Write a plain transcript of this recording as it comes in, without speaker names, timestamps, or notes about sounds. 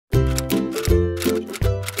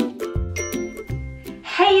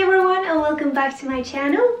welcome back to my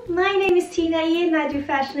channel. My name is TinaE and I do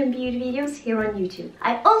fashion and beauty videos here on YouTube.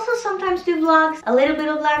 I also sometimes do vlogs, a little bit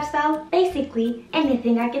of lifestyle, basically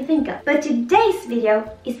anything I can think of. But today's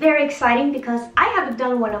video is very exciting because I haven't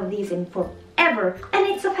done one of these in forever. And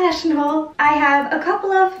it's a fashion haul. I have a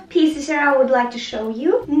couple of pieces here I would like to show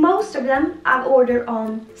you. Most of them I've ordered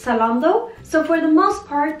on Zalando. So for the most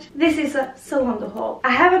part, this is a Zalando haul. I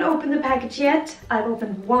haven't opened the package yet. I've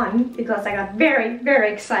opened one because I got very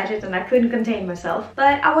excited and I couldn't contain myself.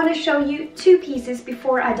 But I want to show you two pieces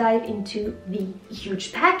before I dive into the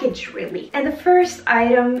huge package, really. And the first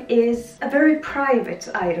item is a very private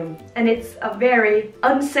item, and it's a very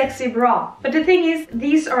unsexy bra. But the thing is,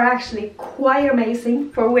 these are actually quite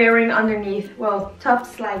amazing for wearing underneath, well,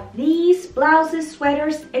 tops like these, blouses,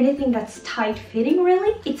 sweaters, anything that's tight fitting,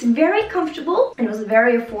 really. It's very comfortable and it was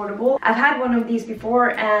very affordable. I've had one of these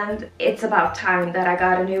before and it's about time that I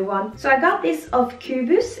got a new one. So I got this of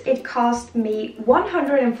Kubus. It cost me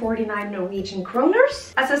 149 Norwegian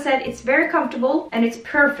kroners. As I said, it's very comfortable and it's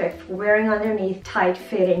perfect for wearing underneath tight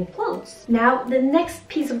fitting clothes. Now, the next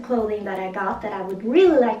piece of clothing that I got that I would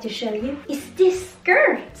really like to show you is this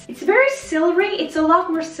skirt. It's very silvery. It's a lot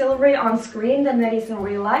more silvery on screen than that is in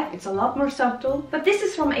real life. It's a lot more subtle. But this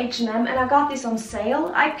is from H&M and I got this on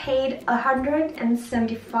sale. I paid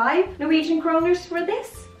 175 Norwegian kroners for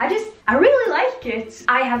this. I really like it.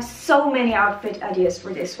 I have so many outfit ideas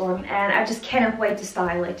for this one and I just cannot wait to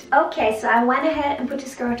style it. Okay, so I went ahead and put the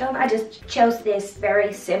skirt on. I just chose this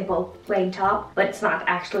very simple plain top, but it's not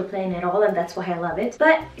actually plain at all and that's why I love it.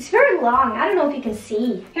 But it's very long. I don't know if you can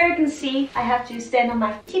see. Here you can see I have to stand on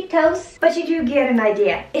my tiptoes, but you do get an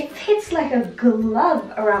idea. It fits like a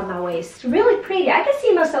glove around my waist. It's really pretty. I can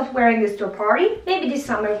see myself wearing this to a party. Maybe this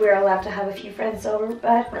summer we're allowed to have a few friends over,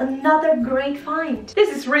 but another great find. This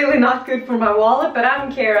is really not good for my wallet, but I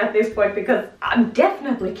don't care at this point because I'm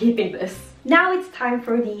definitely keeping this. Now it's time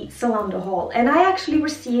for the Zalando haul, and I actually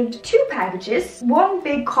received two packages. One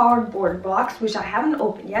big cardboard box, which I haven't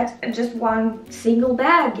opened yet, and just one single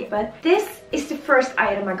bag. But this is the first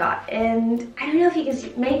item I got, and I don't know if you can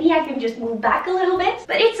see, maybe I can just move back a little bit,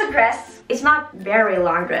 but it's a dress. It's not very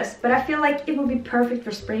long dress, but I feel like it would be perfect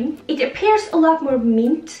for spring. It appears a lot more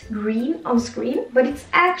mint green on screen, but it's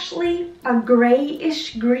actually a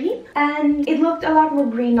grayish green, and it looked a lot more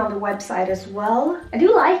green on the website as well. I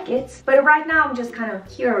do like it, but right now I'm just kind of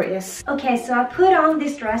curious. Okay, so I put on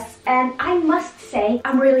this dress and I must say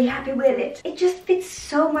I'm really happy with it. It just fits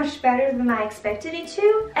so much better than I expected it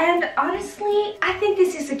to, and honestly I think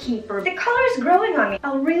this is a keeper. The color is growing on me.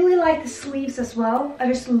 I really like the sleeves as well. I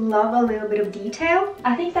just love a little bit of detail.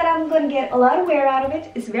 I think that I'm gonna get a lot of wear out of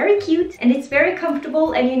it. It's very cute and it's very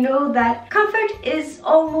comfortable, and you know that comfort is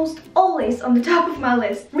almost always on the top of my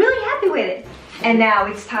list. Really happy with it. And now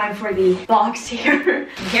it's time for the box here.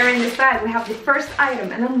 Here in this bag we have the first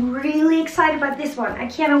item and I'm really excited about this one. I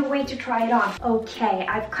cannot wait to try it on. Okay,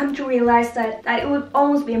 I've come to realize that it would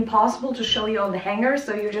almost be impossible to show you on the hanger,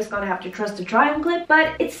 so you're just gonna have to trust the triangle clip.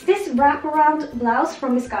 But it's this wraparound blouse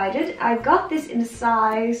from Misguided. I got this in a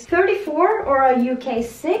size 34 or a UK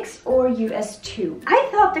 6 or US 2. I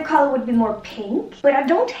thought the color would be more pink, but I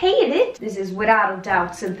don't hate it. This is without a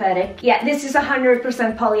doubt synthetic. Yeah, this is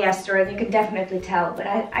 100% polyester and you can definitely tell, but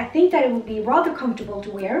I think that it would be rather comfortable to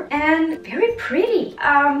wear and very pretty.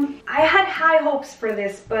 I had high hopes for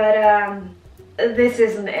this, but this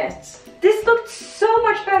isn't it. This looked so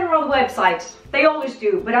much better on the website. They always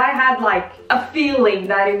do, but I had like a feeling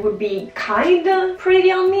that it would be kinda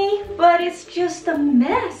pretty on me, but it's just a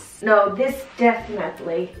mess. No, this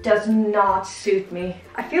definitely does not suit me.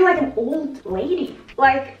 I feel like an old lady.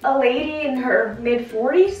 Like a lady in her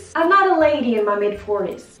mid-40s. I'm not a lady in my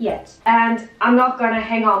mid-40s yet. And I'm not gonna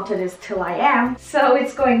hang on to this till I am. So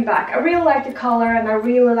it's going back. I really like the color and I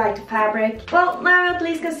really like the fabric. Well, now I at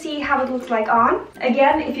least can see how it looks like on.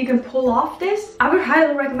 Again, if you can pull off this, I would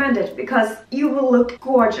highly recommend it because you will look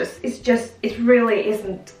gorgeous. It really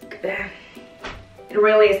isn't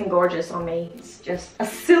gorgeous on me. It's just a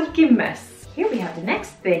silky mess. Here we have the next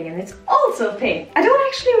thing and it's also pink. I don't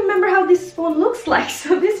actually remember how this one looks like,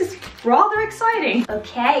 so this is rather exciting.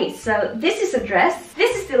 Okay, so this is a dress.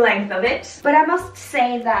 This is the length of it, but I must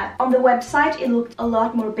say that on the website it looked a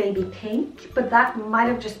lot more baby pink, but that might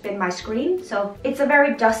have just been my screen. So it's a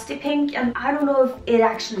very dusty pink and I don't know if it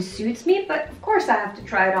actually suits me, but of course I have to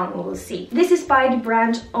try it on and we'll see. This is by the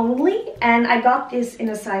brand Only and I got this in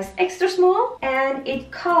a size extra small and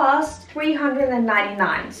it cost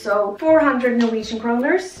 399, so 400 Norwegian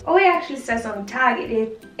kroners. Oh, it actually says on the tag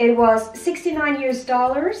it was $69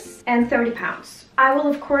 US and 30 pounds. I will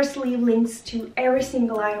of course leave links to every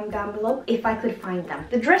single item down below if I could find them.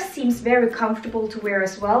 The dress seems very comfortable to wear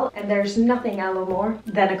as well, and there's nothing I love more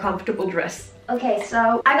than a comfortable dress. Okay,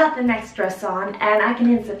 so I got the next dress on and I can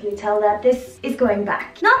instantly tell that this is going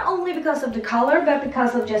back. Not only because of the color, but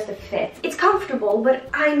because of just the fit. It's comfortable, but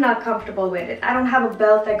I'm not comfortable with it. I don't have a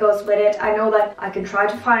belt that goes with it. I know that I can try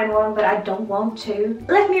to find one, but I don't want to.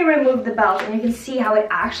 Let me remove the belt and you can see how it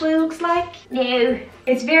actually looks like. No,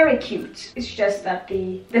 it's very cute. It's just that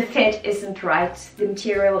the fit isn't right. The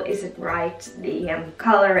material isn't right. The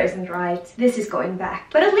color isn't right. This is going back.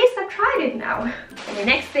 But at least I've tried it now. And the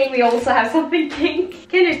next thing, we also have something pink.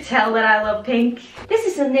 Can you tell that I love pink? This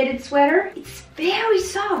is a knitted sweater. It's very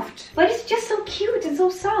soft, but it's just so cute and so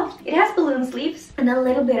soft. It has balloon sleeves and a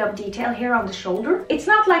little bit of detail here on the shoulder. It's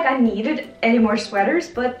not like I needed any more sweaters,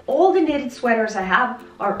 but all the knitted sweaters I have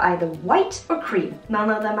are either white or cream. None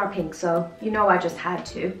of them are pink, so you know I just had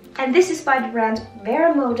to. And this is by the brand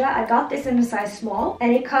Vera Moda. I got this in a size small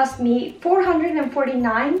and it cost me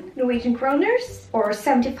 449 Norwegian kroners or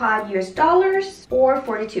 $75 US or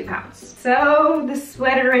 42 pounds. So the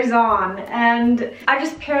sweater is on and I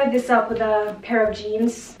just paired this up with a pair of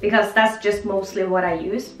jeans because that's just mostly what I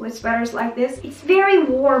use with sweaters like this. It's very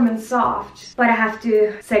warm and soft, but I have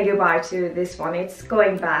to say goodbye to this one. It's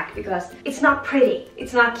going back because it's not pretty.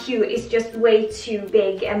 It's not cute. It's just way too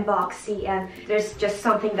big and boxy and there's just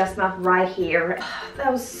something that's not right here.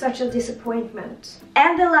 That was such a disappointment.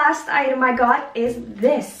 And the last item I got is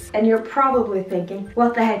this. And you're probably thinking,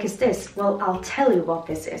 what the heck is this? Well, I'll tell you what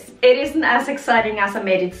this is. It isn't as exciting as I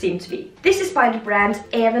made it seem to be. This is by the brand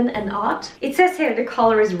Even and Odd. It says here the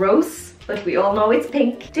color is rose, but we all know it's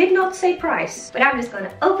pink. Did not say price, but I'm just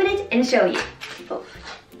gonna open it and show you. Oh.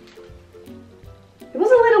 There was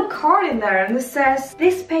a little card in there and it says,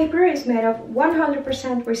 this paper is made of 100%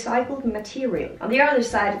 recycled material. On the other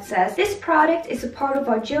side it says, this product is a part of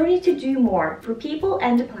our journey to do more for people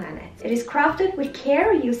and the planet. It is crafted with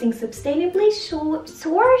care using sustainably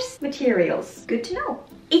sourced materials. Good to know.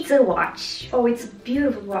 It's a watch. Oh, it's a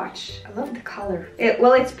beautiful watch. I love the color.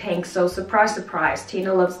 Well, it's pink, so surprise, surprise.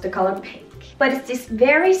 Tina loves the color pink. But it's this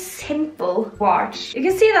very simple watch. You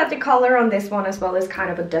can see that the color on this one as well is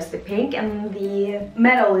kind of a dusty pink and the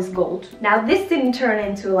metal is gold. Now this didn't turn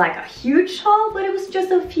into like a huge haul, but it was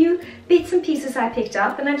just a few bits and pieces I picked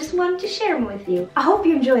up and I just wanted to share them with you. I hope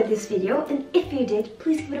you enjoyed this video and if you did,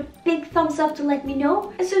 please give it a big thumbs up to let me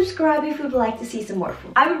know and subscribe if you would like to see some more from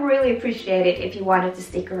me. I would really appreciate it if you wanted to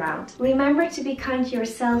stick around. Remember to be kind to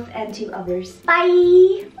yourself and to others.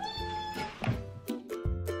 Bye!